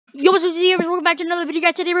Yo, what's up, gamers? Welcome back to another video,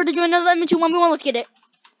 guys. Today we're doing another lmao 1v1. Let's get it.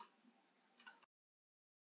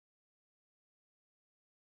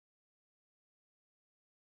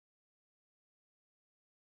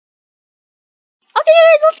 Okay,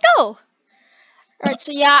 guys, let's go. Alright,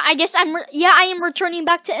 so yeah, I guess I am returning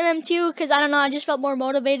back to MM2 because I don't know, I just felt more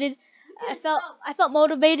motivated. I felt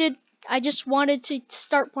motivated. I just wanted to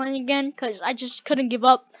start playing again because I just couldn't give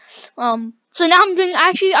up. So now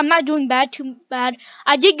I'm not doing too bad.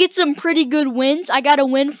 I did get some pretty good wins. I got a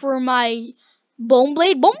win for my bone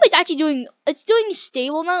blade. Bone blade's actually doing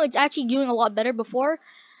stable now. It's actually doing a lot better before.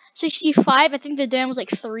 65. I think the damage was like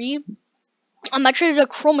 3. I traded a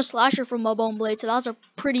chroma slasher for my bone blade, so that was a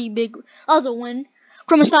pretty big. That was a win.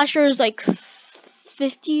 Chroma slasher is like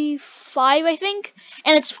 55, I think,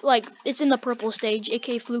 and it's in the purple stage,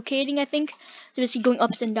 aka fluctuating, I think. So you see going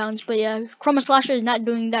ups and downs, but yeah, chroma slasher is not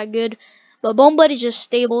doing that good. But bone blade is just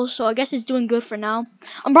stable, so I guess it's doing good for now.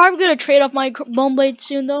 I'm probably gonna trade off my bone blade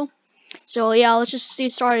soon though. So yeah, let's just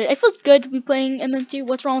get started. It feels good to be playing MMT.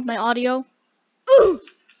 What's wrong with my audio?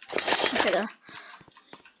 Okay, there.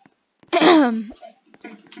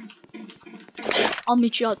 I'll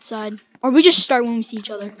meet you outside. Or we just start when we see each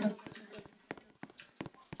other.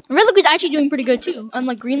 Red Liquor's actually doing pretty good too.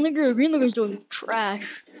 Unlike Green Liquor's doing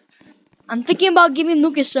trash. I'm thinking about giving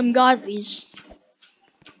Lucas some godlies.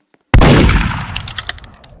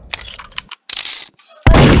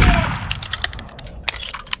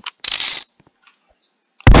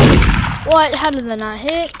 What? How did that not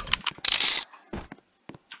hit?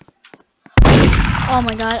 Oh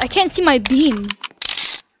my god, I can't see my beam.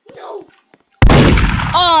 No.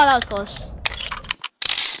 Oh, that was close.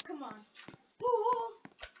 Come on.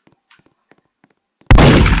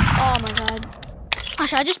 Oh my god. Oh,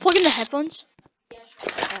 should I just plug in the headphones? Yeah,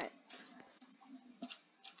 sure. Alright.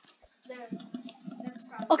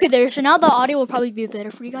 Okay, there. So now the audio will probably be better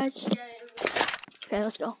for you guys. Yeah, okay,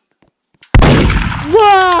 let's go.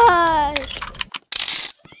 What?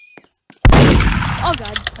 Oh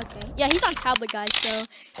god. Okay. Yeah, he's on tablet, guys. So.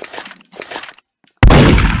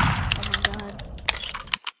 Oh my god.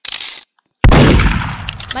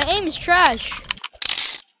 My aim is trash.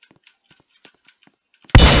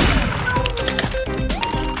 Oh,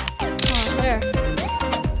 there.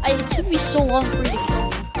 It took me so long for you to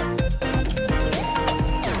kill me.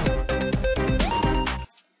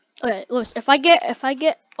 Okay, look. If I get,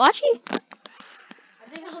 well, actually. I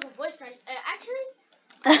think it was a voice crack. Actually.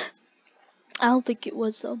 I don't think it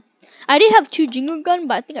was though. I did have 2 jingle gun,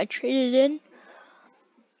 but I think I traded it in.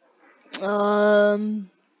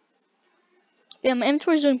 Yeah, my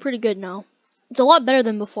M4 is doing pretty good now. It's a lot better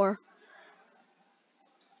than before.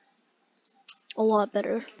 A lot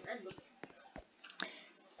better.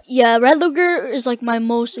 Yeah, Red Luger is like my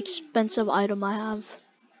most expensive item I have.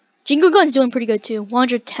 Jingle gun's doing pretty good too.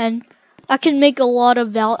 110. I can make a lot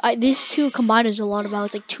of val. These two combined is a lot of val.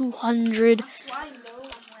 It's like 200.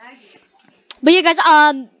 But yeah, guys.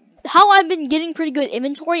 How I've been getting pretty good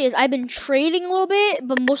inventory is I've been trading a little bit,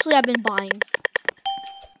 but mostly I've been buying.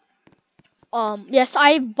 Yes,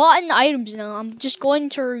 I've bought items now. I'm just going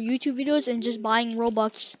to YouTube videos and just buying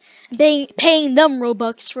Robux, paying them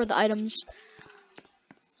Robux for the items.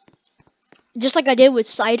 Just like I did with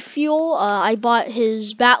Side Fuel, I bought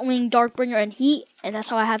his Batwing, Darkbringer, and Heat, and that's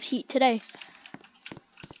how I have Heat today.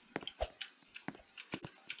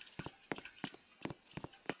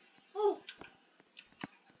 Oh,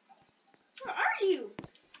 where are you?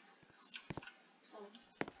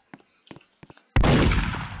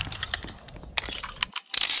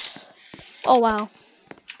 Oh wow.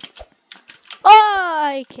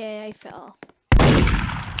 Oh, okay, I fell.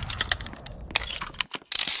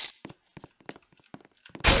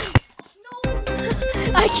 No.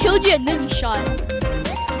 I killed you and then you shot.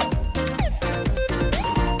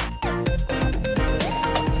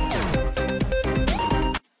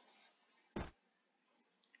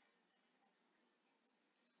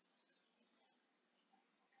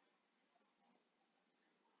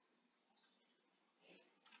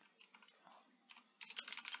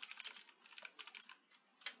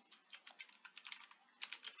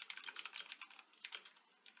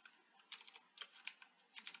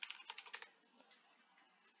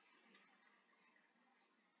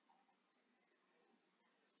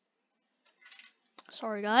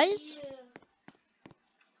 Sorry, guys.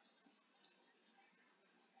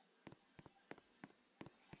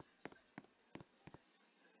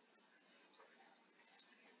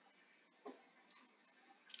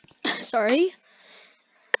 Sorry.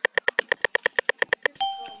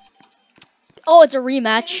 Oh, it's a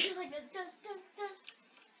rematch.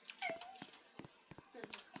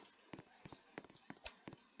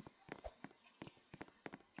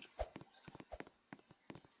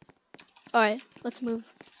 Alright, let's move.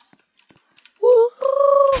 Oh!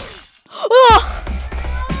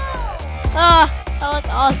 Ah, that was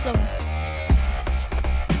awesome.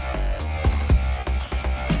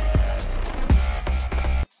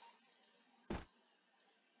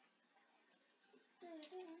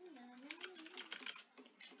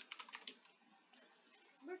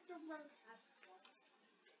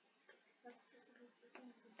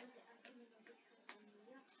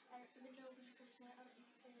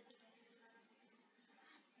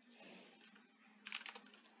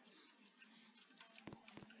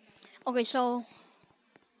 Okay, so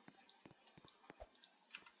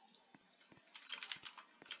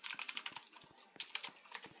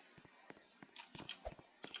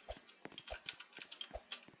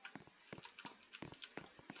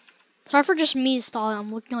sorry for just me stalling.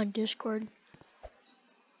 I'm looking on Discord.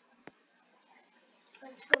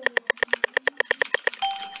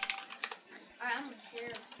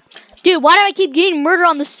 Dude, why do I keep getting murdered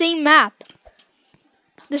on the same map?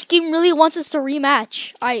 This game really wants us to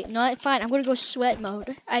rematch. Alright, no, fine. I'm gonna go sweat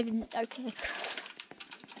mode. Okay.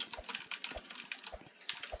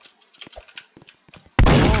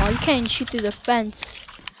 Oh, you can't shoot through the fence.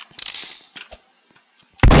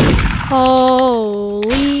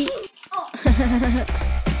 Holy.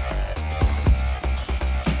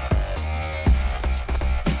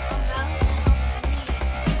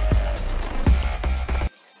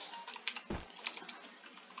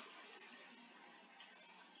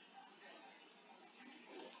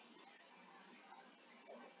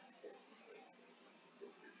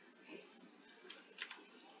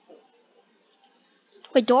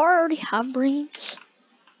 Wait, do I already have brains?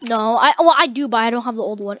 No, I do, but I don't have the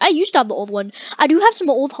old one. I used to have the old one. I do have some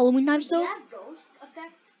old Halloween knives though. Ghost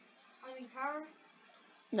effect? I mean power?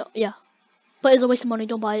 No, yeah, but it's a waste of money.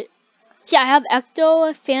 Don't buy it. See, I have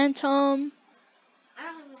Ecto, Phantom,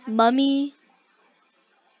 Mummy.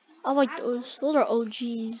 I like those. Those are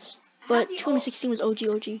OGs. But 2016 was OG.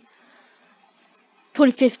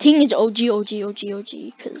 2015 is OG.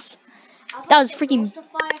 Cause that was freaking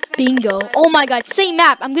bingo. Oh my god, same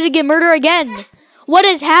map. I'm gonna get murdered again. What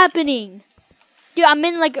is happening? Dude, I'm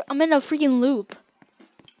in a freaking loop.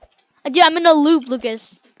 Dude, I'm in a loop,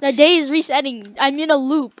 Lucas. The day is resetting. I'm in a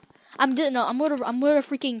loop. I'm gonna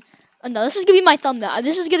freaking. No, this is gonna be my thumbnail.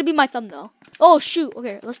 This is gonna be my thumbnail. Oh shoot.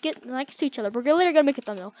 Okay, let's get next to each other. We're later gonna make a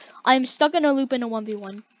thumbnail. I'm stuck in a loop in a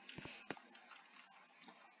 1v1.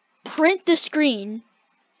 Print the screen.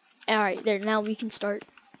 All right, there. Now we can start.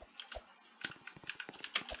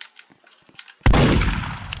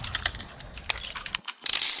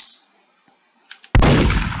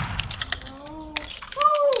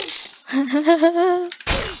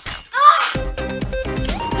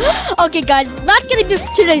 Okay, guys, that's gonna be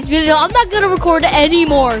today's video. I'm not gonna record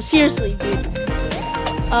anymore. Seriously, dude.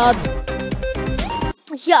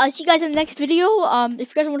 Yeah, I'll see you guys in the next video. If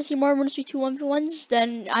you guys want to see more Ministry 2 1v1s,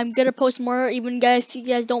 then I'm gonna post more, even guys if you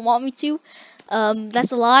guys don't want me to.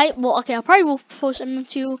 That's a lie. Well, okay, I probably will post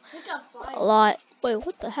MM2 a lot. Wait,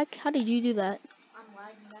 what the heck? How did you do that? I'm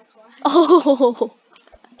lagging, that's why. Oh.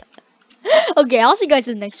 Okay, I'll see you guys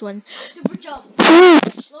in the next one. Super jump.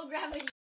 Low gravity.